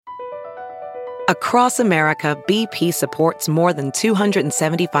Across America, BP supports more than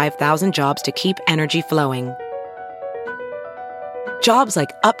 275,000 jobs to keep energy flowing. Jobs like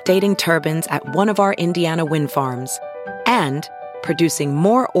updating turbines at one of our Indiana wind farms and producing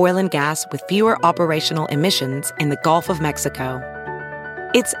more oil and gas with fewer operational emissions in the Gulf of Mexico.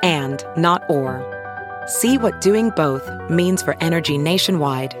 It's and, not or. See what doing both means for energy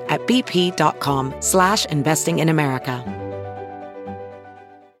nationwide at bp.com/investing in America.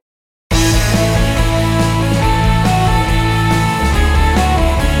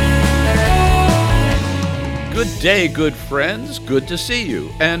 Good day, good friends. Good to see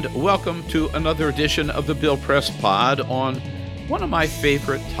you. And welcome to another edition of the Bill Press Pod on one of my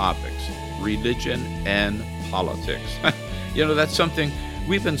favorite topics, religion and politics. You know, that's something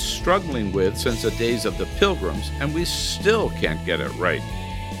we've been struggling with since the days of the Pilgrims, and we still can't get it right.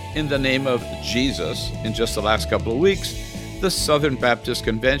 In the name of Jesus, in just the last couple of weeks, the Southern Baptist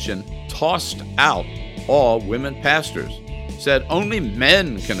Convention tossed out all women pastors, said only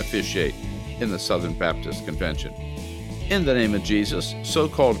men can officiate in the Southern Baptist Convention. In the name of Jesus,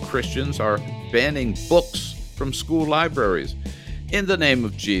 so-called Christians are banning books from school libraries. In the name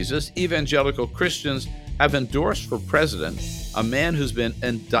of Jesus, evangelical Christians have endorsed for president a man who's been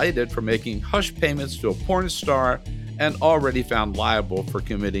indicted for making hush payments to a porn star and already found liable for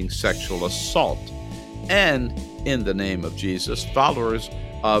committing sexual assault. And in the name of Jesus, followers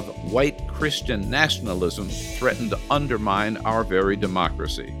of white Christian nationalism threaten to undermine our very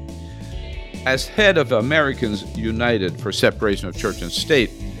democracy. As head of Americans United for Separation of Church and State,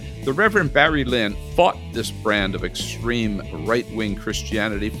 the Reverend Barry Lynn fought this brand of extreme right-wing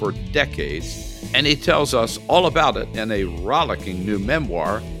Christianity for decades, and he tells us all about it in a rollicking new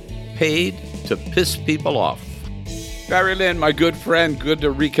memoir, Paid to Piss People Off. Barry Lynn, my good friend, good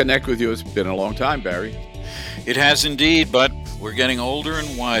to reconnect with you. It's been a long time, Barry. It has indeed, but we're getting older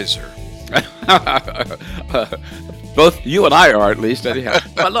and wiser. Both you and I are, at least, anyhow.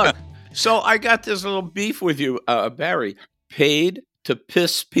 But look, so I got this little beef with you, Barry. Paid to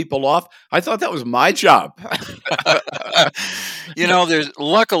piss people off. I thought that was my job. You know,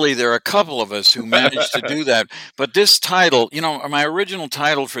 luckily there are a couple of us who managed to do that. But this title, you know, my original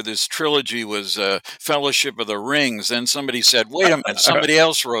title for this trilogy was Fellowship of the Rings. Then somebody said, wait a minute, somebody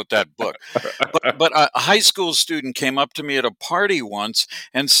else wrote that book. But a high school student came up to me at a party once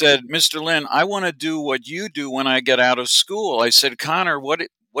and said, Mr. Lynn, I want to do what you do when I get out of school. I said, Connor, what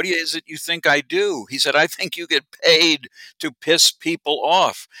is it you think I do? He said, I think you get paid to piss people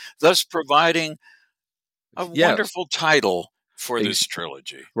off, thus providing a wonderful title for this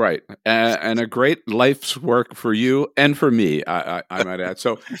trilogy. Right. And a great life's work for you and for me, I might add.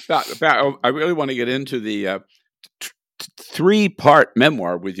 So I really want to get into the three-part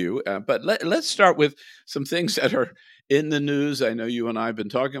memoir with you, but let's start with some things that are in the news. I know you and I have been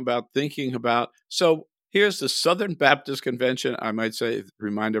talking about, thinking about. So here's the Southern Baptist Convention. I might say,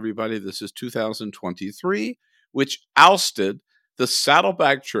 remind everybody, this is 2023, which ousted the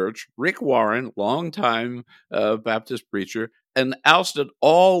Saddleback Church, Rick Warren, longtime Baptist preacher, and ousted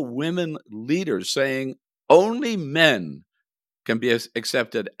all women leaders, saying only men can be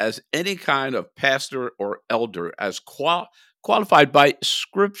accepted as any kind of pastor or elder as qualified by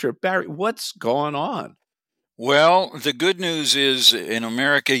Scripture. Barry, what's going on? Well, the good news is in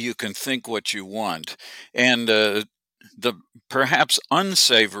America, you can think what you want. And the perhaps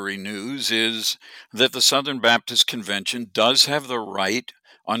unsavory news is that the Southern Baptist Convention does have the right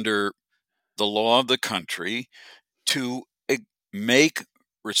under the law of the country to make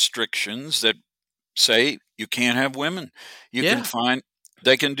restrictions that say you can't have women.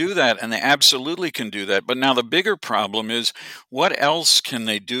 They can do that, and they absolutely can do that. But now the bigger problem is, what else can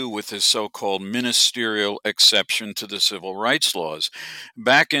they do with this so-called ministerial exception to the civil rights laws?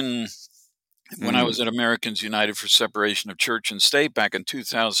 Back in when I was at Americans United for Separation of Church and State back in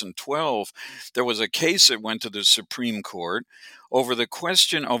 2012, there was a case that went to the Supreme Court over the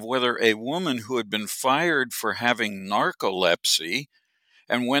question of whether a woman who had been fired for having narcolepsy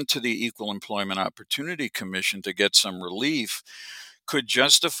and went to the Equal Employment Opportunity Commission to get some relief could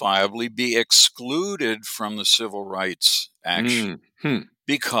justifiably be excluded from the civil rights action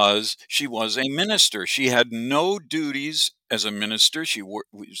because she was a minister. She had no duties as a minister. She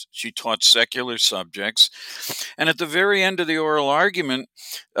taught secular subjects. And at the very end of the oral argument,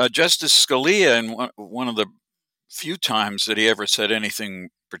 Justice Scalia, in one of the few times that he ever said anything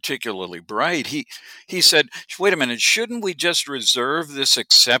particularly bright, he said, wait a minute, shouldn't we just reserve this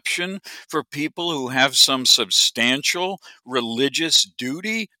exception for people who have some substantial religious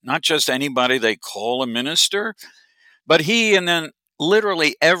duty, not just anybody they call a minister? But he and then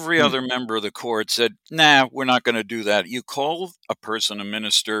literally every Hmm. other member of the court said, nah, we're not going to do that. You call a person a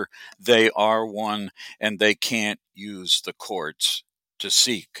minister, they are one, and they can't use the courts to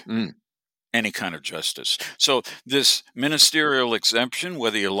seek Mm. any kind of justice. So this ministerial exemption,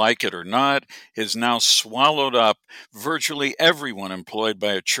 whether you like it or not, has now swallowed up virtually everyone employed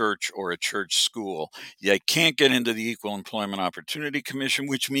by a church or a church school. They can't get into the Equal Employment Opportunity Commission,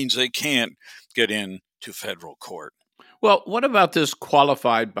 which means they can't get into federal court. Well, what about this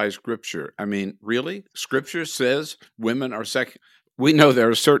qualified by Scripture? I mean, really? Scripture says women are second. We know there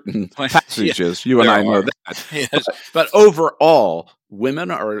are certain Yeah, passages, you and there I know are. that. Yes. But overall,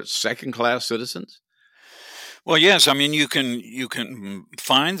 women are second-class citizens? Well, yes. I mean, you can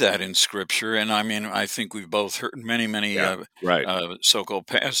find that in Scripture, and I mean, I think we've both heard many Yeah, right. so-called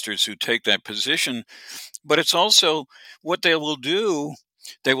pastors who take that position. But it's also what they will do.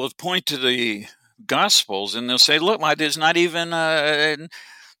 They will point to the Gospels and they'll say, "Look, there's not even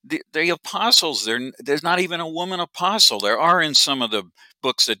the apostles. There's not even a woman apostle. There are in some of the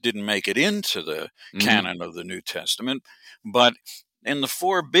books that didn't make it into the Mhm. canon of the New Testament, but in the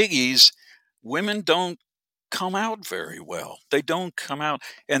four biggies, women don't come out very well. They don't come out,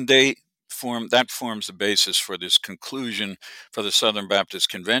 and they forms the basis for this conclusion for the Southern Baptist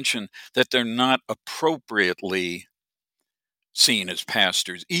Convention that they're not appropriately seen as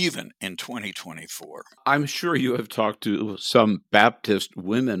pastors even in 2024. I'm sure you have talked to some Baptist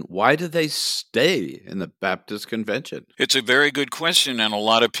women. Why do they stay in the Baptist convention? It's a very good question, and a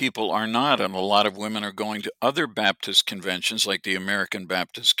lot of people are not, and a lot of women are going to other Baptist conventions like the American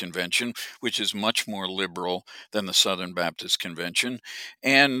Baptist Convention, which is much more liberal than the Southern Baptist Convention.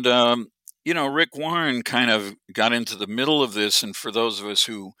 And Rick Warren kind of got into the middle of this, and for those of us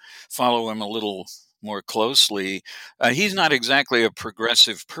who follow him a little more closely, he's not exactly a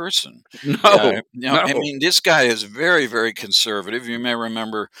progressive person. No, I no. mean, this guy is very, very conservative. You may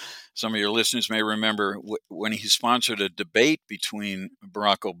remember, some of your listeners may remember when he sponsored a debate between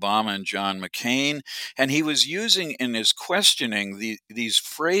Barack Obama and John McCain, and he was using in his questioning these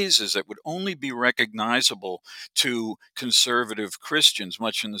phrases that would only be recognizable to conservative Christians,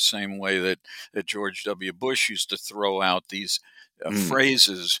 much in the same way that George W. Bush used to throw out these Mm.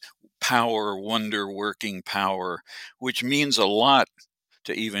 phrases, power, wonder, working power, which means a lot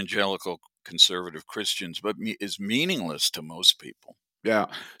to evangelical conservative Christians, but is meaningless to most people. Yeah.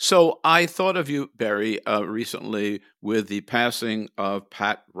 So I thought of you, Barry, recently with the passing of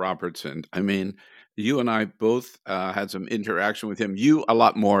Pat Robertson. I mean, you and I both had some interaction with him. You a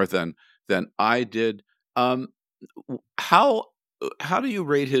lot more than I did. Um, how do you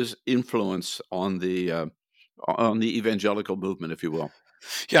rate his influence on the evangelical movement, if you will?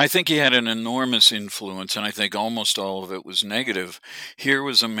 Yeah, I think he had an enormous influence, and I think almost all of it was negative. Here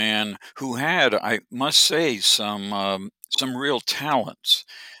was a man who had, I must say, some real talents.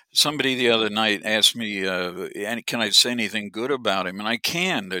 Somebody the other night asked me, can I say anything good about him? And I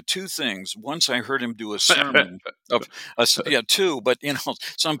can. There are two things. Once I heard him do a sermon of, yeah, two, but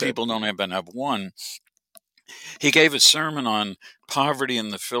some people don't even have one. He gave a sermon on poverty in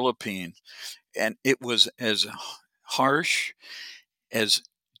the Philippines, and it was as harsh, as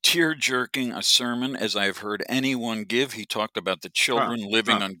tear-jerking a sermon as I've heard anyone give. He talked about the Huh, children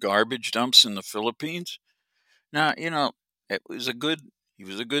living huh. on garbage dumps in the Philippines. Now, it was a good he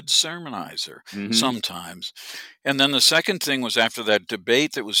was a good sermonizer Hmm. sometimes. And then the second thing was after that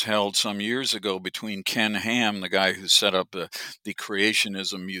debate that was held some years ago between Ken Ham, the guy who set up the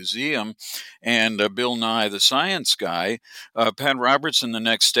Creationism Museum, and Bill Nye, the science guy, Pat Robertson the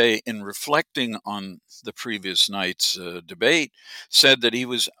next day, in reflecting on the previous night's debate, said that he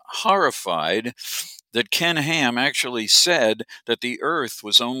was horrified that Ken Ham actually said that the earth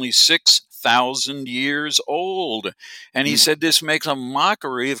was only 6,000 years old. And he Mm. said this makes a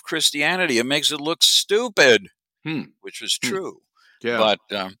mockery of Christianity. It makes it look stupid, Hmm. which was Hmm. true. Yeah. But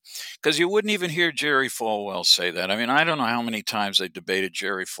because you wouldn't even hear Jerry Falwell say that. I mean, I don't know how many times they debated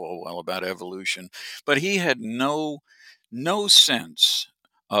Jerry Falwell about evolution, but he had no sense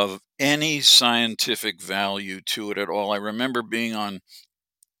of any scientific value to it at all. I remember being on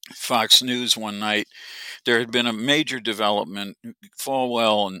Fox News one night. There had been a major development.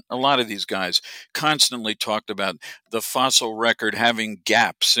 Falwell and a lot of these guys constantly talked about the fossil record having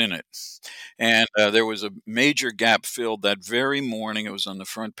gaps in it. And there was a major gap filled that very morning. It was on the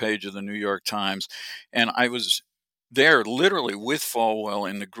front page of the New York Times. And I was there literally with Falwell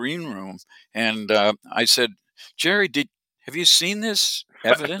in the green room. And I said, Jerry, have you seen this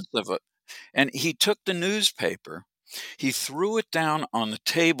evidence of a. And he took the newspaper, he threw it down on the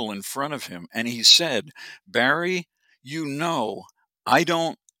table in front of him, and he said, Barry, I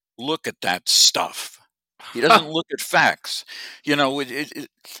don't look at that stuff. He doesn't look at facts.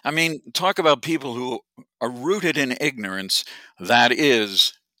 I mean, talk about people who are rooted in ignorance. That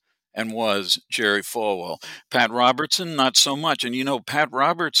is and was Jerry Falwell. Pat Robertson, not so much. And Pat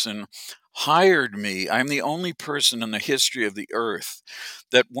Robertson hired me. I'm the only person in the history of the earth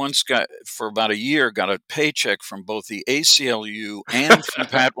that once got, for about a year, got a paycheck from both the ACLU and from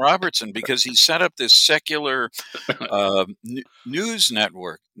Pat Robertson because he set up this secular news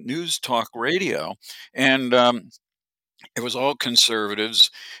network, news talk radio. And it was all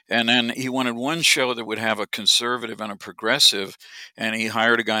conservatives. And then he wanted one show that would have a conservative and a progressive. And he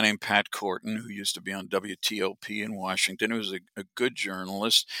hired a guy named Pat Corton, who used to be on WTOP in Washington. He was a good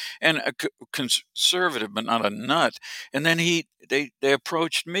journalist and a conservative, but not a nut. And then they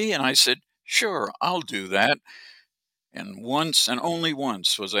approached me, and I said, sure, I'll do that. And once and only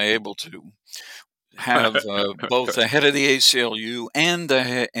once was I able to have both the head of the ACLU and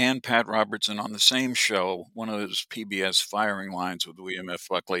Pat Robertson on the same show, one of those PBS firing lines with William F.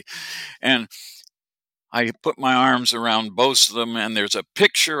 Buckley. And I put my arms around both of them, and there's a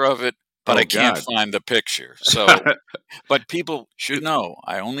picture of it, but I can't find the picture. So, but people should know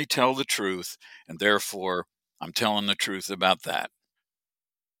I only tell the truth, and therefore I'm telling the truth about that.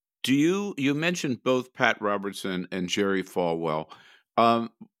 You mentioned both Pat Robertson and Jerry Falwell.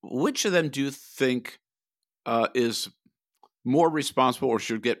 Which of them do you think is more responsible or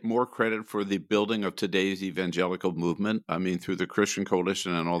should get more credit for the building of today's evangelical movement? I mean, through the Christian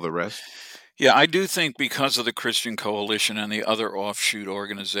Coalition and all the rest? Yeah, I do think because of the Christian Coalition and the other offshoot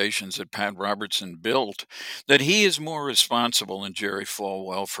organizations that Pat Robertson built, that he is more responsible than Jerry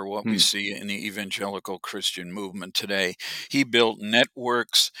Falwell for what we see in the evangelical Christian movement today. He built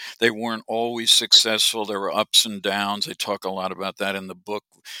networks. They weren't always successful. There were ups and downs. I talk a lot about that in the book,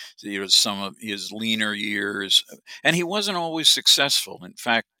 some of his leaner years. And he wasn't always successful. In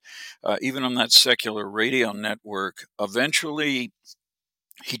fact, even on that secular radio network, eventually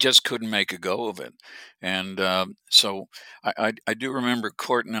he just couldn't make a go of it. And so I do remember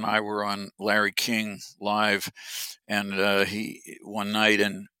Corton and I were on Larry King Live, and he one night,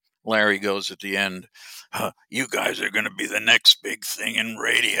 and Larry goes at the end, you guys are going to be the next big thing in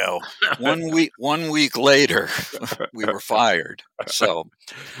radio. 1 week later, we were fired. So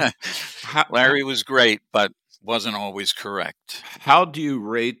Larry was great, but wasn't always correct. How do you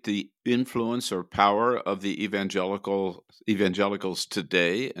rate the influence or power of the evangelicals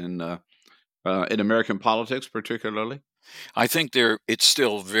today in American politics, particularly? I think it's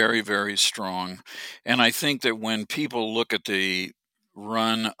still very, very strong. And I think that when people look at the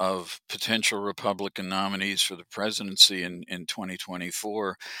run of potential Republican nominees for the presidency in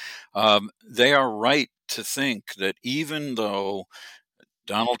 2024, they are right to think that even though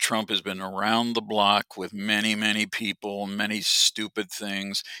Donald Trump has been around the block with many, many people, many stupid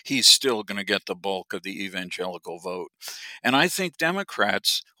things, he's still going to get the bulk of the evangelical vote. And I think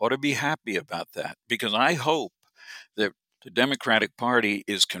Democrats ought to be happy about that, because I hope that the Democratic Party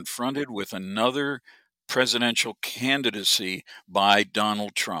is confronted with another presidential candidacy by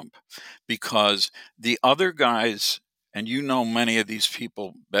Donald Trump, because the other guys, and you know many of these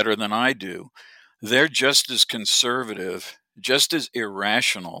people better than I do, they're just as conservative, just as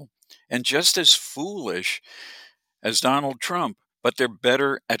irrational, and just as foolish as Donald Trump, but they're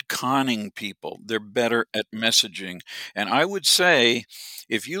better at conning people. They're better at messaging. And I would say,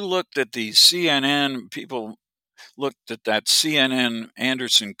 if you looked at the CNN, people looked at that CNN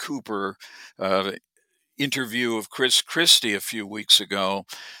Anderson Cooper interview of Chris Christie a few weeks ago,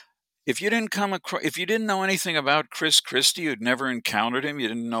 if you didn't know anything about Chris Christie, you'd never encountered him, you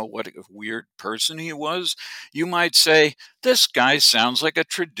didn't know what a weird person he was, you might say, this guy sounds like a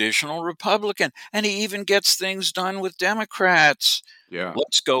traditional Republican, and he even gets things done with Democrats. Yeah.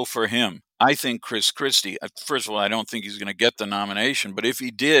 Let's go for him. I think Chris Christie, first of all, I don't think he's going to get the nomination, but if he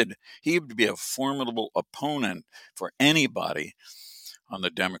did, he would be a formidable opponent for anybody on the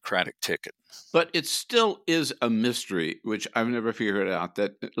Democratic ticket. But it still is a mystery, which I've never figured out,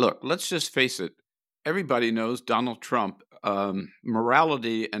 that, look, let's just face it. Everybody knows Donald Trump,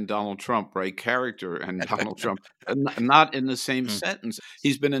 morality and Donald Trump, right? Character and Donald Trump, not in the same sentence.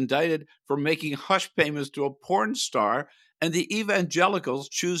 He's been indicted for making hush payments to a porn star, and the evangelicals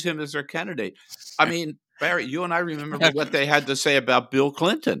choose him as their candidate. I mean, Barry, you and I remember what they had to say about Bill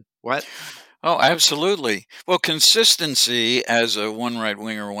Clinton. What? Oh, absolutely. Well, consistency, as one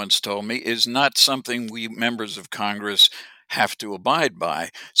right-winger once told me, is not something we members of Congress have to abide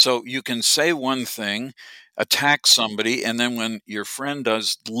by. So you can say one thing, attack somebody, and then when your friend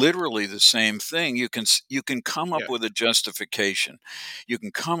does literally the same thing, you can come up with a justification. You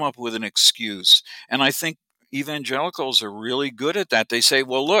can come up with an excuse. And I think evangelicals are really good at that. They say,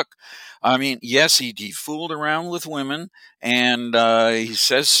 well, look, I mean, yes, he fooled around with women and he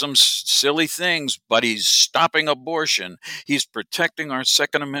says some silly things, but he's stopping abortion. He's protecting our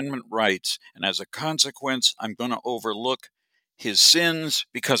Second Amendment rights. And as a consequence, I'm going to overlook his sins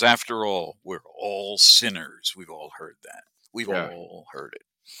because, after all, we're all sinners. We've all heard that. We've Yeah. all heard it.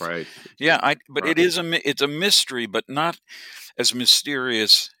 Right. Yeah, but Right. it's a mystery, but not as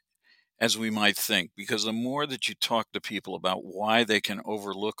mysterious as we might think, because the more that you talk to people about why they can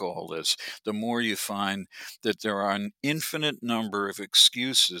overlook all this, the more you find that there are an infinite number of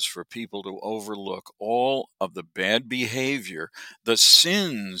excuses for people to overlook all of the bad behavior, the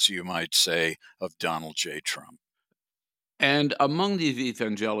sins, you might say, of Donald J. Trump. And among these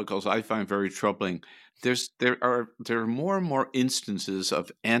evangelicals, I find very troubling. There are more and more instances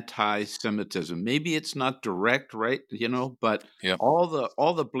of anti-Semitism. Maybe it's not direct, right? But Yep. all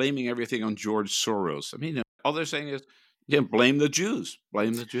the blaming everything on George Soros. I mean, all they're saying is, yeah, blame the Jews,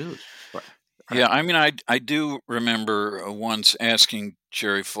 blame the Jews. Right. Yeah, I mean, I do remember once asking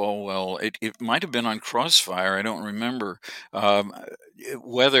Jerry Falwell, it might have been on Crossfire, I don't remember,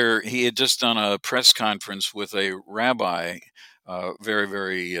 whether he had just done a press conference with a rabbi, very,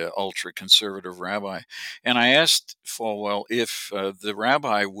 very ultra conservative rabbi. And I asked Falwell if the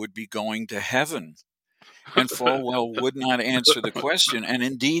rabbi would be going to heaven. And Falwell would not answer the question. And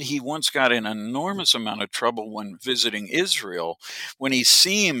indeed, he once got in an enormous amount of trouble when visiting Israel, when he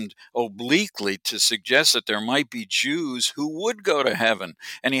seemed obliquely to suggest that there might be Jews who would go to heaven.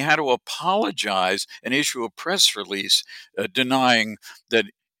 And he had to apologize and issue a press release denying that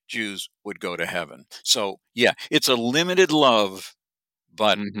Jews would go to heaven. So, yeah, it's a limited love,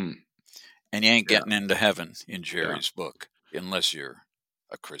 but, Hmm. and you ain't Yeah. getting into heaven in Yeah. Jerry's book unless you're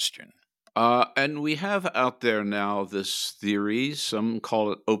a Christian. And we have out there now this theory, some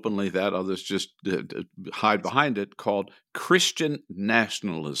call it openly that, others just hide behind it, called Christian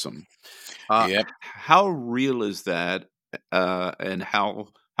nationalism. Yep. How real is that, and how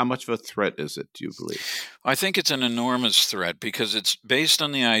much of a threat is it, do you believe? I think it's an enormous threat because it's based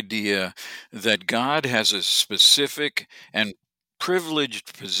on the idea that God has a specific and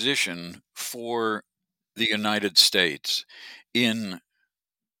privileged position for the United States in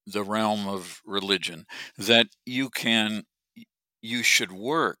the realm of religion, that you should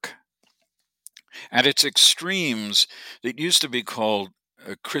work at its extremes. It used to be called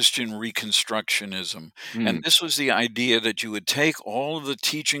Christian Reconstructionism. And Mm, this was the idea that you would take all of the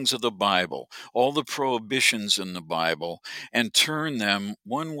teachings of the Bible, all the prohibitions in the Bible, and turn them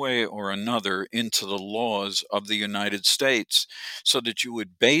one way or another into the laws of the United States, so that you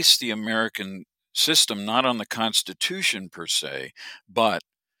would base the American system not on the Constitution per se, but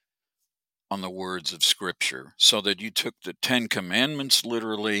on the words of Scripture, so that you took the Ten Commandments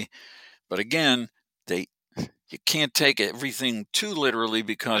literally. But again, they you can't take everything too literally,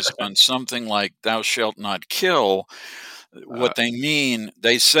 because on something like "thou shalt not kill," uh, what they mean,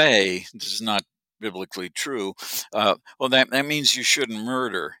 they say, this is not biblically true. Well, that means you shouldn't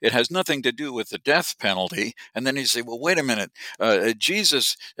murder. It has nothing to do with the death penalty. And then you say, well, wait a minute.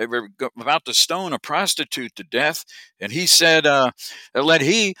 Jesus, they were about to stone a prostitute to death, and he said, "Let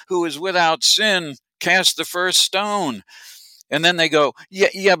he who is without sin cast the first stone." And then they go,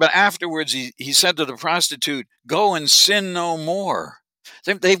 yeah, but afterwards he said to the prostitute, "Go and sin no more."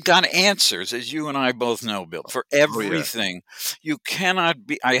 They've got answers, as you and I both know, Bill, for oh yeah, everything. You cannot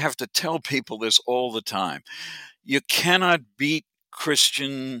be, I have to tell people this all the time. You cannot beat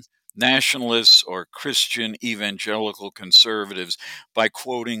Christian nationalists or Christian evangelical conservatives by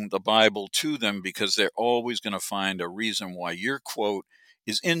quoting the Bible to them, because they're always going to find a reason why your quote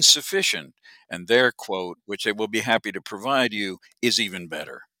is insufficient and their quote, which they will be happy to provide you, is even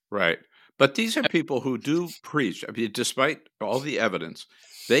better. right. But these are people who do preach. I mean, despite all the evidence,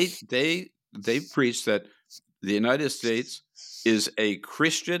 they preach that the United States is a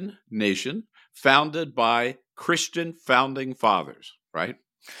Christian nation founded by Christian founding fathers, right?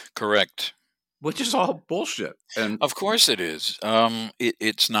 Correct. Which is all bullshit. And Of course it is.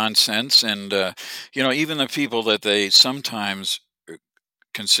 It's nonsense. And, even the people that they sometimes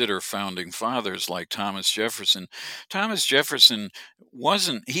consider founding fathers, like Thomas Jefferson. Thomas Jefferson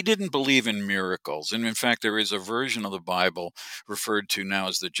he didn't believe in miracles. And in fact, there is a version of the Bible referred to now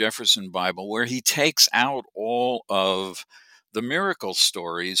as the Jefferson Bible, where he takes out all of the miracle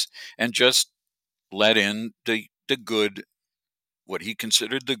stories and just let in the good, what he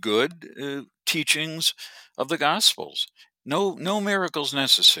considered the good teachings of the Gospels. No miracles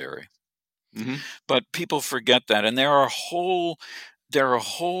necessary. mhm, But people forget that, and there are whole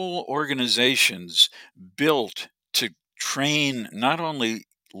organizations built to train not only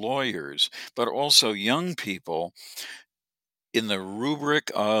lawyers, but also young people in the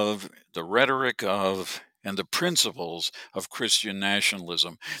rubric of the rhetoric of and the principles of Christian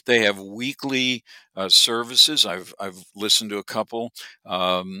nationalism. They have weekly services. I've listened to a couple.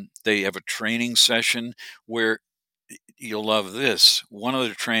 They have a training session where you'll love this. One of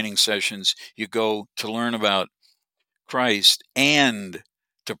the training sessions, you go to learn about Christ and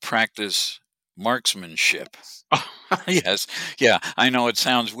to practice marksmanship. Yes. Yeah, I know it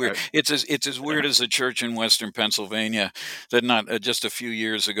sounds weird. It's as weird as the church in Western Pennsylvania that not just a few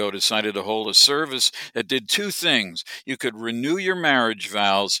years ago decided to hold a service that did two things. You could renew your marriage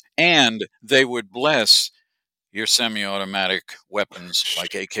vows and they would bless your semi-automatic weapons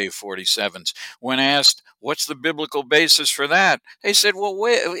like AK-47s. When asked, what's the biblical basis for that? They said, well,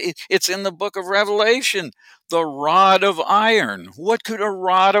 wait, it's in the book of Revelation, the rod of iron. What could a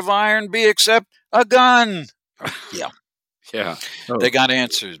rod of iron be except a gun? Yeah. Yeah. They got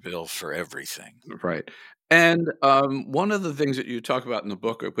answers, Bill, for everything. Right. And one of the things that you talk about in the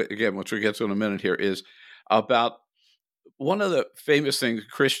book, again, which we get to in a minute here, is about one of the famous things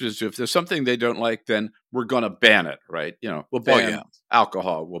Christians do. If there's something they don't like, then we're going to ban it, right? We'll ban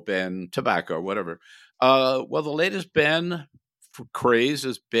alcohol, we'll ban tobacco, whatever. Well, the latest ban craze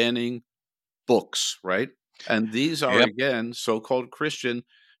is banning books, right? And these are, again, so-called Christian.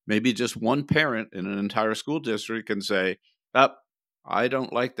 Maybe just one parent in an entire school district can say, I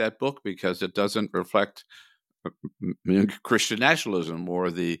don't like that book because it doesn't reflect Christian nationalism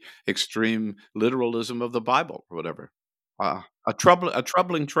or the extreme literalism of the Bible or whatever. A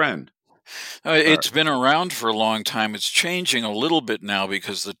troubling trend. It's been around for a long time. It's changing a little bit now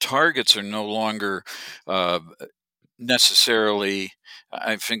because the targets are no longer necessarily.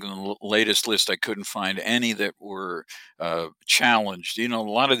 I think in the latest list I couldn't find any that were challenged. A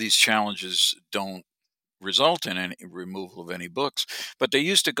lot of these challenges don't result in any removal of any books, but they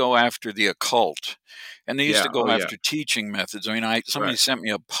used to go after the occult, and they used to go after teaching methods. I mean, somebody sent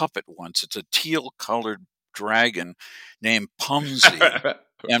me a puppet once. It's a teal-colored dragon named Pumsy.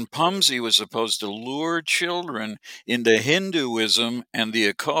 And Pumsy was supposed to lure children into Hinduism and the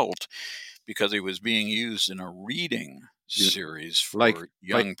occult because he was being used in a reading series for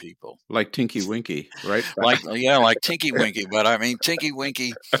young people. Like Tinky Winky, right? like Tinky Winky. But I mean, Tinky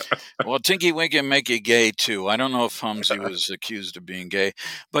Winky, well, Tinky Winky make you gay too. I don't know if Pumsy was accused of being gay,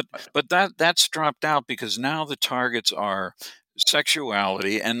 but that's dropped out because now the targets are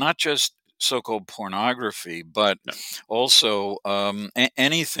sexuality, and not just so-called pornography, but also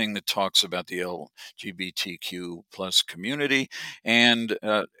anything that talks about the LGBTQ plus community, and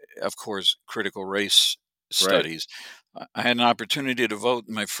of course, critical race studies. I had an opportunity to vote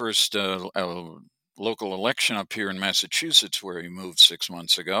in my first local election up here in Massachusetts, where he moved 6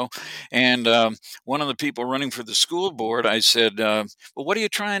 months ago. And one of the people running for the school board, I said, well, what are you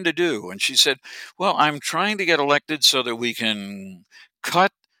trying to do? And she said, well, I'm trying to get elected so that we can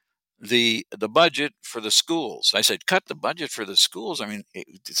cut the budget for the schools. I said, cut the budget for the schools? I mean,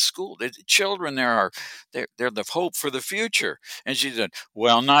 the children they're the hope for the future. And she said,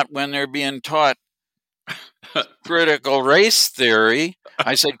 well, not when they're being taught critical race theory.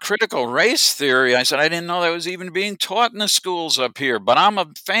 I said, critical race theory? I said, I didn't know that was even being taught in the schools up here, but I'm a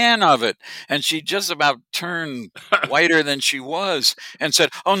fan of it. And she just about turned whiter than she was and said,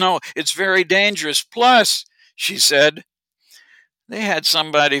 oh no, it's very dangerous. Plus, she said, they had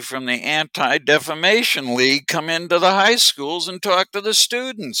somebody from the Anti-Defamation League come into the high schools and talk to the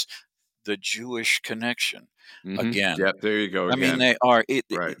students. The Jewish connection. Again. Yeah, there you go again. I mean, they are.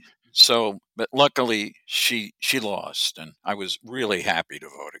 Right. So, but luckily she lost, and I was really happy to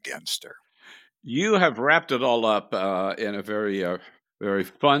vote against her. You have wrapped it all up in a very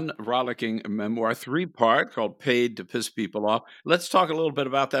fun, rollicking memoir, 3-part, called Paid to Piss People Off. Let's talk a little bit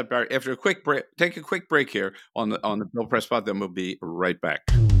about that, Barry, after a quick break. Take a quick break here on the Bill Press Pod, then we'll be right back.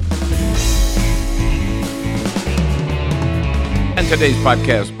 And today's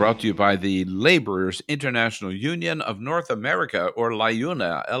podcast brought to you by the Laborers International Union of North America, or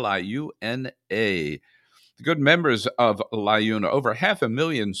LIUNA, Liuna. The good members of LIUNA, over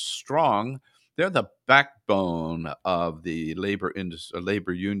 500,000 strong, they're the backbone of the labor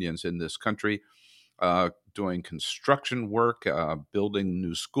unions in this country, doing construction work, building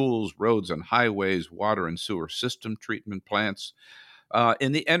new schools, roads and highways, water and sewer system treatment plants.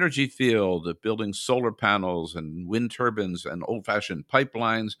 In the energy field, building solar panels and wind turbines and old-fashioned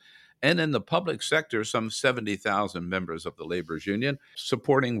pipelines. And in the public sector, some 70,000 members of the Laborers Union,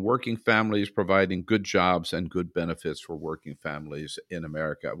 supporting working families, providing good jobs and good benefits for working families in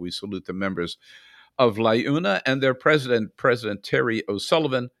America. We salute the members of LIUNA and their president, President Terry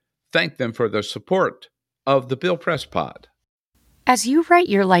O'Sullivan. Thank them for their support of the Bill Press Pod. As you write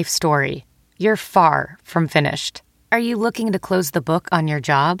your life story, you're far from finished. Are you looking to close the book on your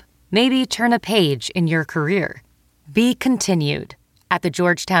job? Maybe turn a page in your career? Be continued at the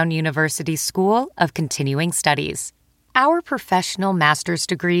Georgetown University School of Continuing Studies. Our professional master's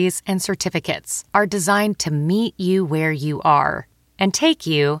degrees and certificates are designed to meet you where you are and take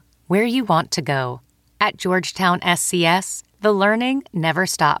you where you want to go. At Georgetown SCS, the learning never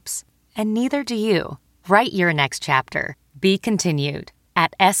stops, and neither do you. Write your next chapter. Be continued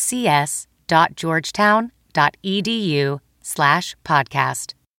at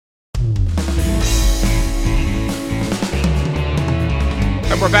scs.georgetown.edu/podcast.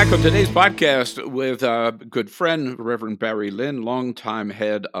 And we're back on today's podcast with good friend, Reverend Barry Lynn, longtime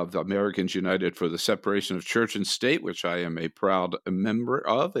head of the Americans United for the Separation of Church and State, which I am a proud member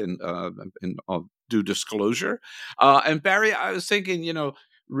of in due disclosure. And Barry, I was thinking,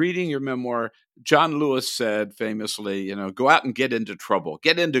 reading your memoir, John Lewis said famously, go out and get into trouble,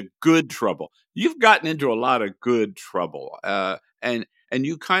 get into good trouble. You've gotten into a lot of good trouble, and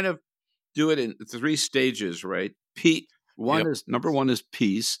you kind of do it in 3 stages, right? Pete. Yep. Number one is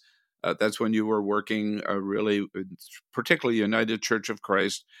peace. That's when you were working really, particularly United Church of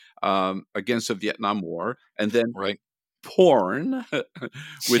Christ, against the Vietnam War, and then Right. porn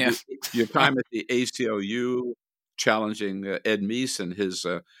with Yeah. your time at the ACLU, challenging Ed Meese and his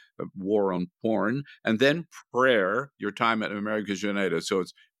war on porn, and then prayer, your time at Americans United. So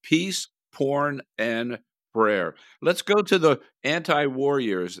it's peace, porn, and prayer. Let's go to the anti-war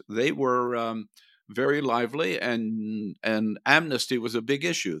years. They were very lively, and amnesty was a big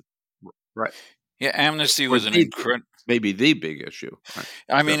issue, right? Yeah, amnesty Or was an incredible. maybe the big issue. Right?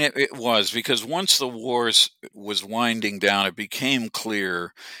 I mean, it was, because once the wars was winding down, it became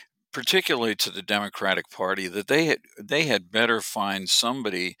clear, particularly to the Democratic Party, that they had better find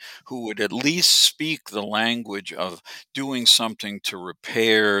somebody who would at least speak the language of doing something to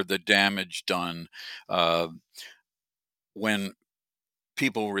repair the damage done when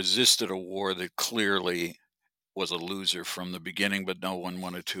people resisted a war that clearly was a loser from the beginning, but no one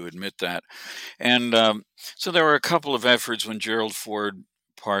wanted to admit that. And so there were a couple of efforts when Gerald Ford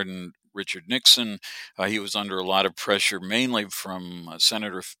pardoned Richard Nixon. He was under a lot of pressure, mainly from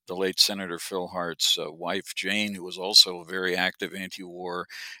the late Senator Phil Hart's wife, Jane, who was also a very active anti-war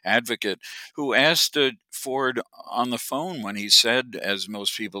advocate, who asked Ford on the phone when he said, as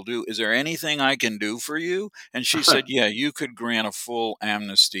most people do, "Is there anything I can do for you?" And she said, "Yeah, you could grant a full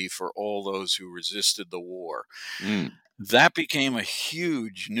amnesty for all those who resisted the war." Mm. That became a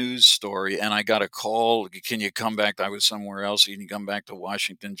huge news story, and I got a call, "Can you come back?" I was somewhere else. "Can you come back to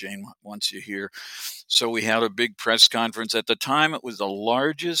Washington? Jane wants you here." So we had a big press conference. At the time, it was the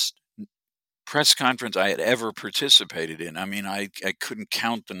largest press conference I had ever participated in. I mean, I couldn't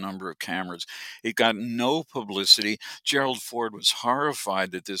count the number of cameras. It got no publicity. Gerald Ford was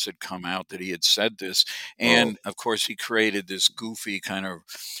horrified that this had come out, that he had said this. And of course, he created this goofy kind of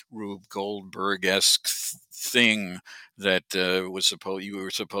Rube Goldberg-esque thing that you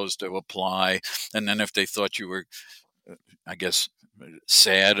were supposed to apply. And then if they thought you were, I guess,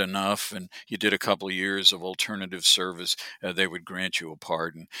 sad enough and you did a couple of years of alternative service, they would grant you a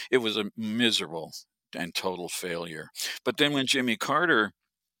pardon. It was a miserable and total failure. But then when Jimmy Carter,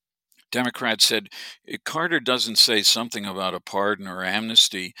 Democrats said, "If Carter doesn't say something about a pardon or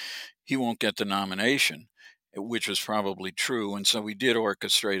amnesty, he won't get the nomination," which was probably true. And so we did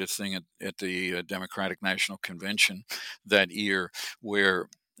orchestrate a thing at the Democratic National Convention that year where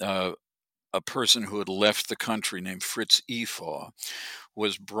a person who had left the country named Fritz Efaw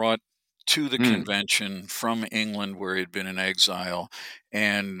was brought to the convention from England, where he had been in exile,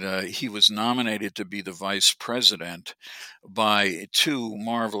 and he was nominated to be the vice president by 2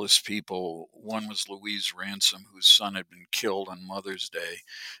 marvelous people. One was Louise Ransom, whose son had been killed on Mother's Day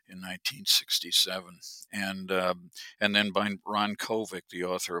in 1967, and then by Ron Kovic, the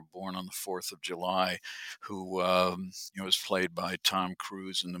author of Born on the 4th of July, who was played by Tom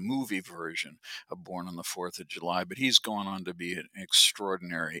Cruise in the movie version of Born on the 4th of July. But he's gone on to be an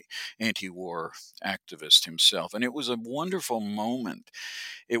extraordinary anti-war activist himself. And it was a wonderful moment.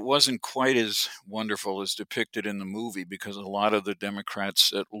 It wasn't quite as wonderful as depicted in the movie, because a lot of the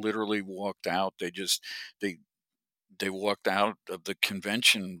Democrats literally walked out. They walked out of the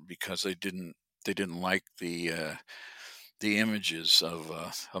convention because they didn't like the images of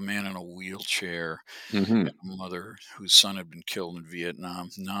a man in a wheelchair and a mother whose son had been killed in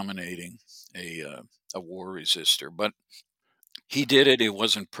Vietnam nominating a war resistor. But he did it. It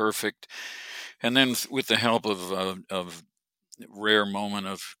wasn't perfect. And then with the help of rare moment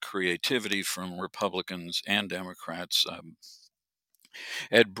of creativity from Republicans and Democrats,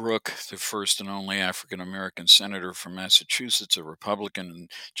 Ed Brooke, the first and only African American senator from Massachusetts, a Republican,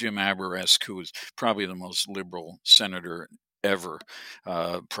 and Jim Aberesk, who was probably the most liberal senator ever,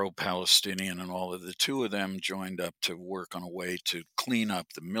 pro-Palestinian and all of the two of them joined up to work on a way to clean up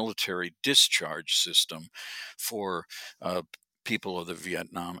the military discharge system for people of the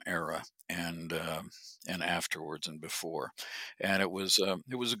Vietnam era and afterwards and before. And it was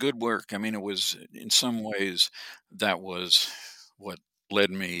a good work. I mean, it was in some ways that was what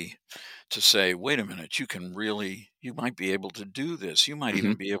led me to say, wait a minute, you might be able to do this. You might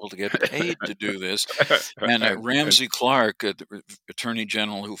even Mhm. be able to get paid to do this. And Ramsey Clark, the Attorney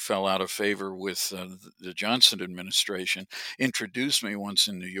General who fell out of favor with the Johnson administration, introduced me once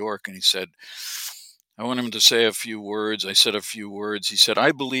in New York, and he said, I want him to say a few words. I said a few words. He said,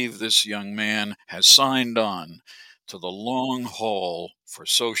 I believe this young man has signed on to the long haul for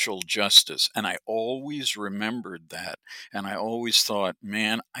social justice. And I always remembered that. And I always thought,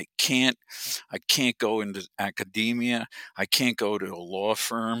 man, I can't go into academia. I can't go to a law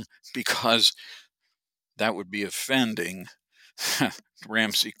firm because that would be offending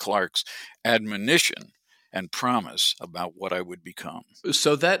Ramsey Clark's admonition and promise about what I would become.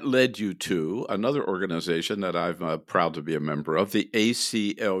 So that led you to another organization that I'm proud to be a member of, the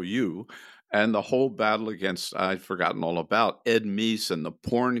ACLU, and the whole battle against, I'd forgotten all about, Ed Meese and the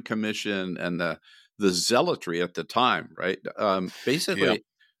Porn Commission and the zealotry at the time, right? Yeah. Basically,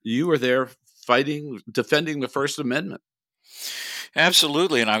 you were there fighting, defending the First Amendment.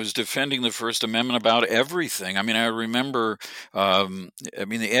 Absolutely, and I was defending the First Amendment about everything. I mean, I remember, the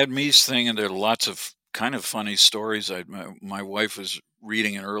Ed Meese thing, and there are lots of kind of funny stories. My wife was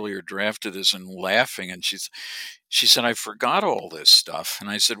reading an earlier draft of this and laughing, and she said, I forgot all this stuff. And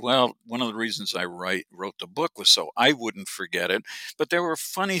I said, well, one of the reasons I wrote the book was so I wouldn't forget it. But there were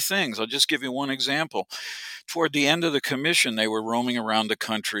funny things. I'll just give you one example. Toward the end of the commission, they were roaming around the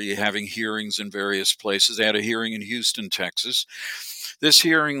country, having hearings in various places. They had a hearing in Houston, Texas. This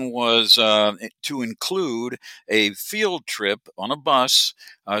hearing was to include a field trip on a bus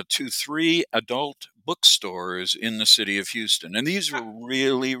to 3 adult bookstores in the city of Houston. And these were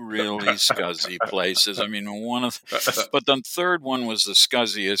really, really scuzzy places. I mean, but the third one was the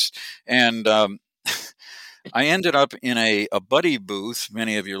scuzziest. And I ended up in a buddy booth.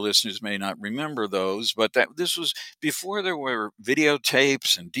 Many of your listeners may not remember those, but this was before there were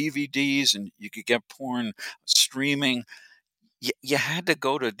videotapes and DVDs and you could get porn streaming. You had to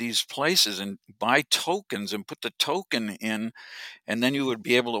go to these places and buy tokens and put the token in, and then you would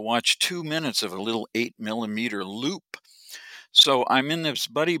be able to watch 2 minutes of a little 8 millimeter loop. So I'm in this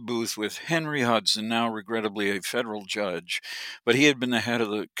buddy booth with Henry Hudson, now regrettably a federal judge, but he had been the head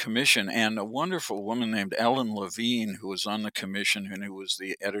of the commission, and a wonderful woman named Ellen Levine, who was on the commission and who was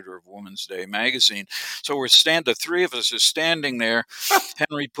the editor of Woman's Day magazine. So the three of us are standing there.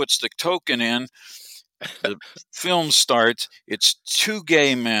 Henry puts the token in. The film starts. It's 2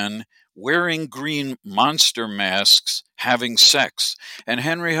 gay men wearing green monster masks having sex. And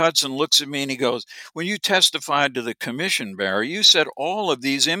Henry Hudson looks at me and he goes, when you testified to the commission, Barry, you said all of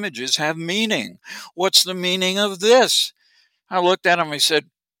these images have meaning. What's the meaning of this? I looked at him. I said,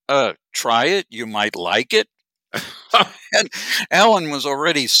 try it. You might like it. And Ellen was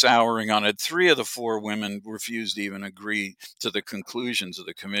already souring on it. 3 of the 4 women refused to even agree to the conclusions of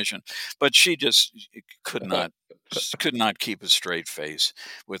the commission, but she just could not keep a straight face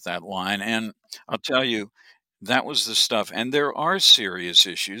with that line. And I'll tell you, that was the stuff. And there are serious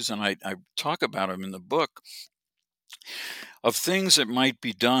issues, and I talk about them in the book, of things that might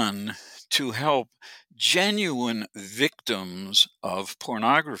be done to help genuine victims of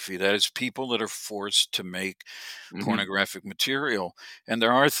pornography, that is, people that are forced to make pornographic material. And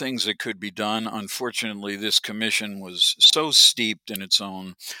there are things that could be done. Unfortunately, this commission was so steeped in its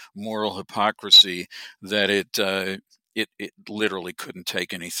own moral hypocrisy that it literally couldn't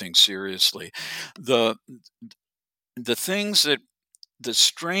take anything seriously. The things that the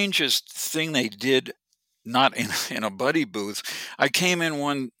strangest thing they did, not in a buddy booth. I came in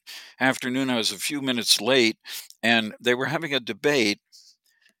one afternoon, I was a few minutes late, and they were having a debate.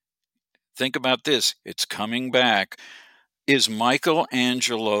 Think about this, it's coming back. Is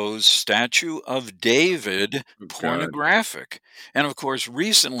Michelangelo's statue of David pornographic? And of course,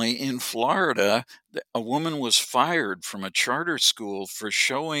 recently in Florida, a woman was fired from a charter school for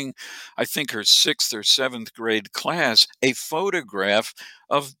showing, I think, her 6th or 7th grade class a photograph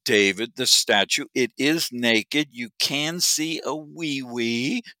of David, the statue. It is naked. You can see a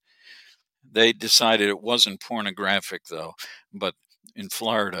wee-wee. They decided it wasn't pornographic, though. But in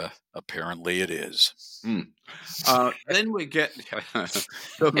Florida, apparently it is. Mm. Then we get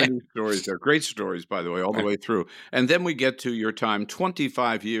so many stories there. Great stories, by the way, all the way through. And then we get to your time,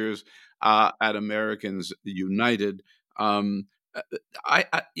 25 years at Americans United. Um,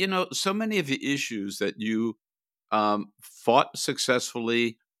 so many of the issues that you fought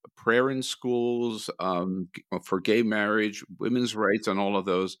successfully, prayer in schools, for gay marriage, women's rights, and all of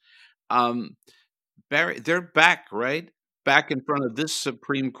those. Um, Barry, they're back, right? Back in front of this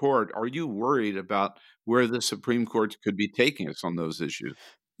Supreme Court. Are you worried about where the Supreme Court could be taking us on those issues?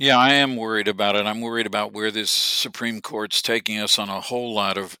 Yeah, I am worried about it. I'm worried about where this Supreme Court's taking us on a whole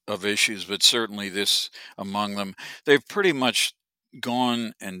lot of issues, but certainly this among them. They've pretty much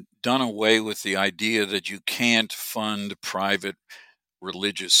gone and done away with the idea that you can't fund private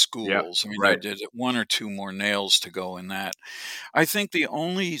religious Yeah, schools. I mean, right. there's one or two more nails to go in that. I think the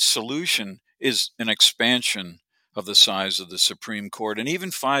only solution is an expansion of the size of the Supreme Court. And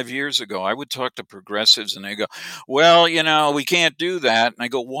even 5 years ago, I would talk to progressives and they go, well, we can't do that. And I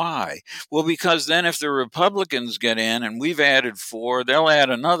go, why? Well, because then if the Republicans get in and we've added four, they'll add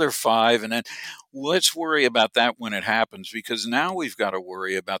another five. And then let's worry about that when it happens, because now we've got to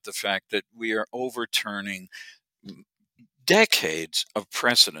worry about the fact that we are overturning decades of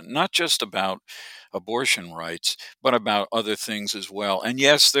precedent, not just about abortion rights, but about other things as well. And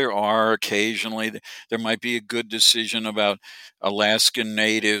yes, there are occasionally, there might be a good decision about Alaskan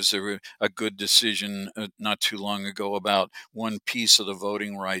natives, or a good decision not too long ago about one piece of the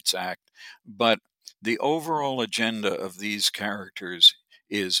Voting Rights Act. But the overall agenda of these characters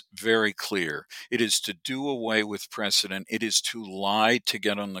is very clear. It is to do away with precedent. It is to lie to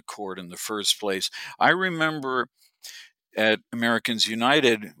get on the court in the first place. I remember at Americans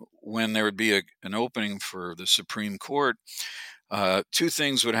United, when there would be an opening for the Supreme Court, two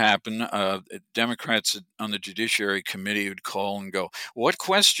things would happen. Democrats on the Judiciary Committee would call and go, "What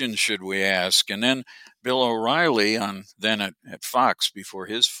questions should we ask?" And then Bill O'Reilly, then at Fox before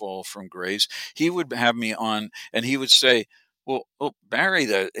his fall from grace, he would have me on, and he would say, "Well, Barry,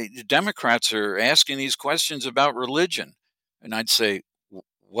 the Democrats are asking these questions about religion," and I'd say,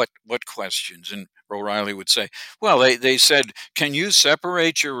 What questions?" And O'Reilly would say, well, they said, "Can you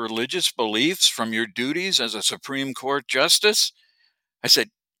separate your religious beliefs from your duties as a Supreme Court justice?" I said,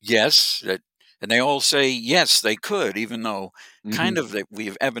 "Yes." And they all say, yes, they could, even though Mhm. kind of that we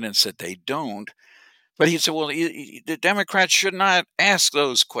have evidence that they don't. But he said, well, the Democrats should not ask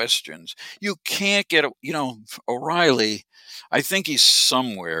those questions. You can't get, O'Reilly, I think he's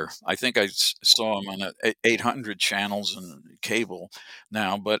somewhere. I think I saw him on 800 channels and cable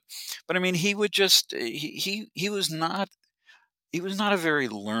now. But I mean, he would just, he was not a very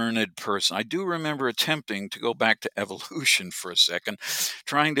learned person. I do remember attempting to go back to evolution for a second,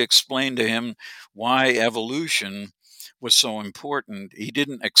 trying to explain to him why evolution was so important. He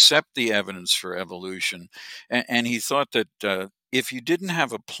didn't accept the evidence for evolution, and he thought that if you didn't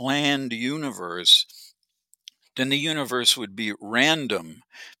have a planned universe, then the universe would be random.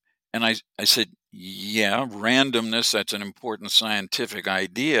 And I said, yeah, randomness, that's an important scientific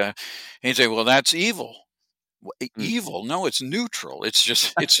idea. And he'd say, well, that's evil. Mm. Evil? No, it's neutral. It's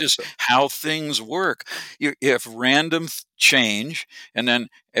just how things work. If random change, and then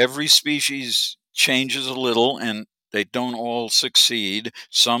every species changes a little, and they don't all succeed,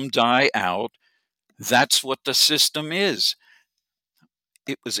 some die out. That's what the system is.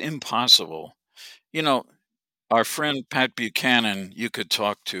 It was impossible. You know, our friend Pat Buchanan, you could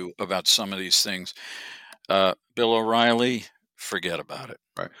talk to about some of these things. Bill O'Reilly, forget about it.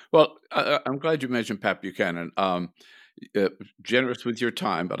 Right. Well, I'm glad you mentioned Pat Buchanan. Uh, Generous with your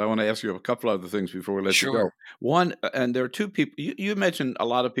time, but I want to ask you a couple other things before we let you go. Sure. One, and there are two people. You mentioned a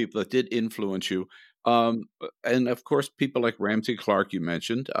lot of people that did influence you, and of course, people like Ramsey Clark. You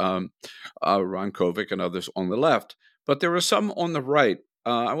mentioned Ron Kovic and others on the left, but there were some on the right.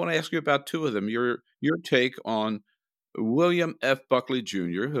 I want to ask you about two of them. Your take on William F. Buckley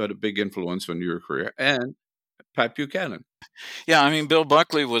Jr., who had a big influence on your career, and Pat Buchanan. Yeah, I mean, Bill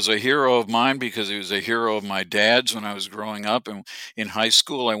Buckley was a hero of mine because he was a hero of my dad's when I was growing up. And in high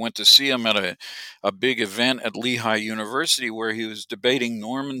school, I went to see him at a big event at Lehigh University where he was debating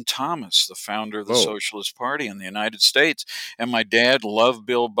Norman Thomas, the founder of the Oh, Socialist Party in the United States. And my dad loved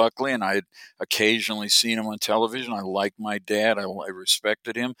Bill Buckley, and I had occasionally seen him on television. I liked my dad, I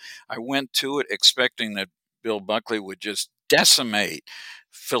respected him. I went to it expecting that Bill Buckley would just decimate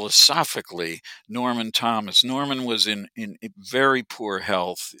philosophically Norman Thomas. Norman was in very poor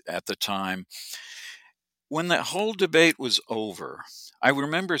health at the time. When the whole debate was over, I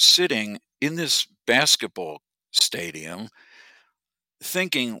remember sitting in this basketball stadium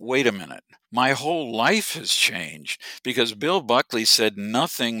thinking, wait a minute, my whole life has changed because Bill Buckley said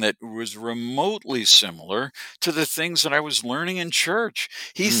nothing that was remotely similar to the things that I was learning in church.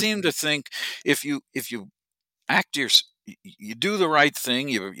 He Mm. seemed to think if you act you do the right thing,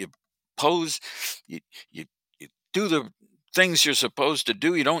 you pose, you, you you do the things you're supposed to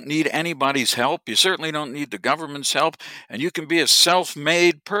do. You don't need anybody's help. You certainly don't need the government's help, and you can be a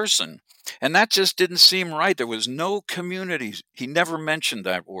self-made person. And that just didn't seem right. There was no community. He never mentioned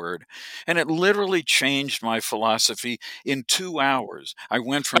that word. And it literally changed my philosophy in 2 hours. I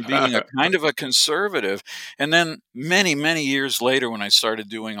went from being a kind of a conservative, and then many, many years later, when I started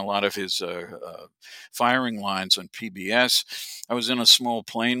doing a lot of his firing lines on PBS, I was in a small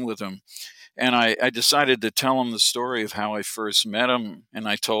plane with him. And I decided to tell him the story of how I first met him. And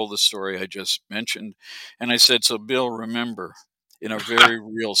I told the story I just mentioned. And I said, so Bill, remember, in a very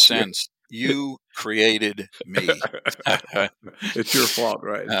real sense, you created me. It's your fault,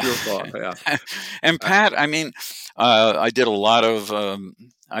 right? It's your fault. Yeah. And Pat, I mean, I did a lot of,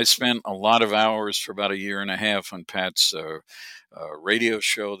 I spent a lot of hours for about a year and a half on Pat's radio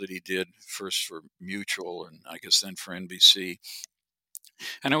show that he did, first for Mutual and I guess then for NBC.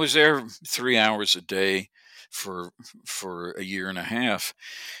 And I was there 3 hours a day for a year and a half.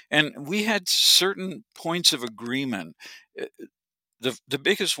 And we had certain points of agreement. The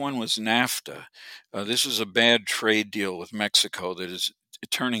biggest one was NAFTA. This was a bad trade deal with Mexico that is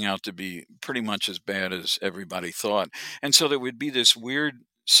turning out to be pretty much as bad as everybody thought. And so there would be this weird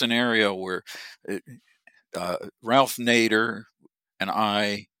scenario where Ralph Nader and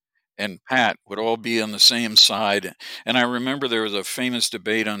I and Pat would all be on the same side. And I remember there was a famous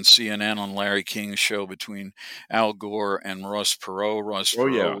debate on CNN on Larry King's show between Al Gore and Ross Perot. Ross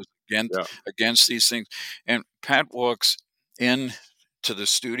Perot was against these things. And Pat walks in to the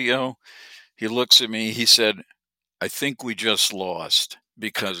studio. He looks at me. He said, I think we just lost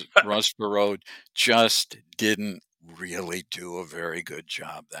because Ross Perot just didn't really do a very good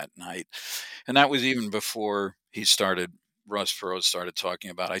job that night. And that was even before Ross Perot started talking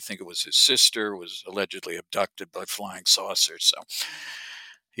about, I think it was his sister was allegedly abducted by flying saucers. So,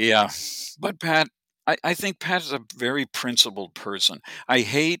 yeah. But Pat, I think Pat is a very principled person. I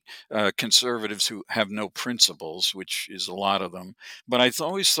hate conservatives who have no principles, which is a lot of them. But I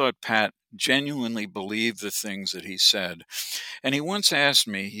always thought Pat genuinely believed the things that he said. And he once asked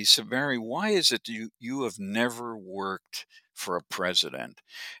me, he said, Barry, why is it you have never worked for a president?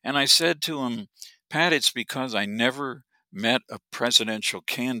 And I said to him, Pat, it's because I never met a presidential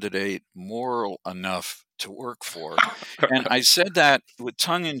candidate moral enough to work for. And I said that with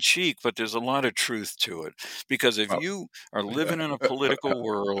tongue in cheek, but there's a lot of truth to it. Because if you are living in a political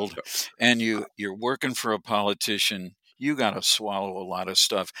world and you're working for a politician, you got to swallow a lot of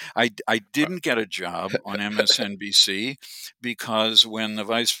stuff. I didn't get a job on MSNBC because when the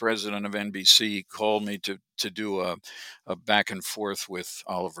vice president of NBC called me to do a back and forth with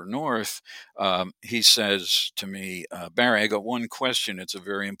Oliver North, he says to me, Barry, I got one question. It's a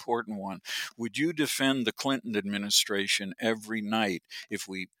very important one. Would you defend the Clinton administration every night if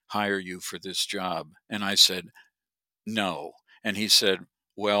we hire you for this job? And I said, no. And he said,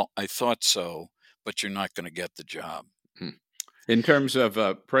 well, I thought so, but you're not going to get the job. In terms of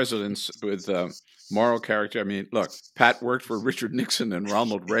presidents with moral character, I mean, look, Pat worked for Richard Nixon and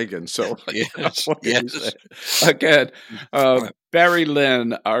Ronald Reagan. So, what can you say? Again, Barry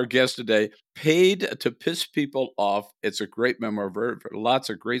Lynn, our guest today, Paid to Piss People Off. It's a great memoir, lots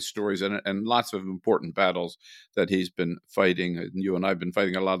of great stories in it, and lots of important battles that he's been fighting. And you and I have been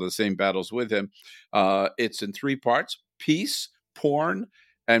fighting a lot of the same battles with him. It's in 3 parts: peace, porn,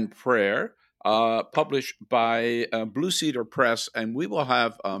 and prayer. Published by Blue Cedar Press, and we will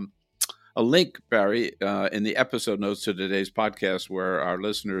have a link, Barry, in the episode notes to today's podcast where our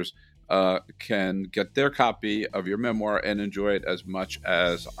listeners can get their copy of your memoir and enjoy it as much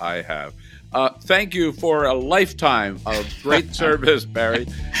as I have. Thank you for a lifetime of great service, Barry,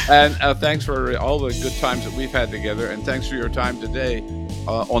 and thanks for all the good times that we've had together, and thanks for your time today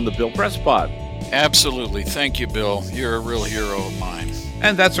on the Bill Press Pod. Absolutely. Thank you, Bill. You're a real hero of mine.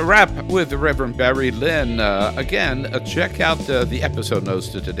 And that's a wrap with the Reverend Barry Lynn. Again, check out the episode notes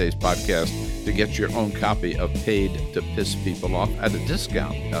to today's podcast to get your own copy of Paid to Piss People Off at a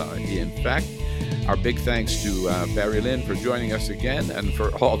discount. In fact, our big thanks to Barry Lynn for joining us again and for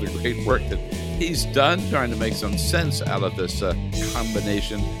all the great work that he's done trying to make some sense out of this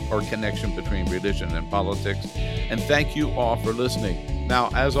combination or connection between religion and politics. And thank you all for listening.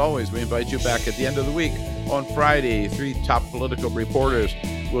 Now, as always, we invite you back at the end of the week. On Friday, 3 top political reporters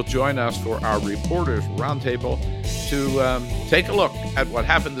will join us for our Reporters Roundtable. to take a look at what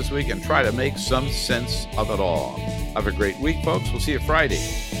happened this week and try to make some sense of it all. Have a great week, folks. We'll see you Friday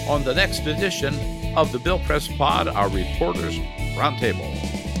on the next edition of the Bill Press Pod, our Reporters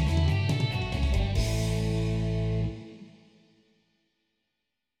Roundtable.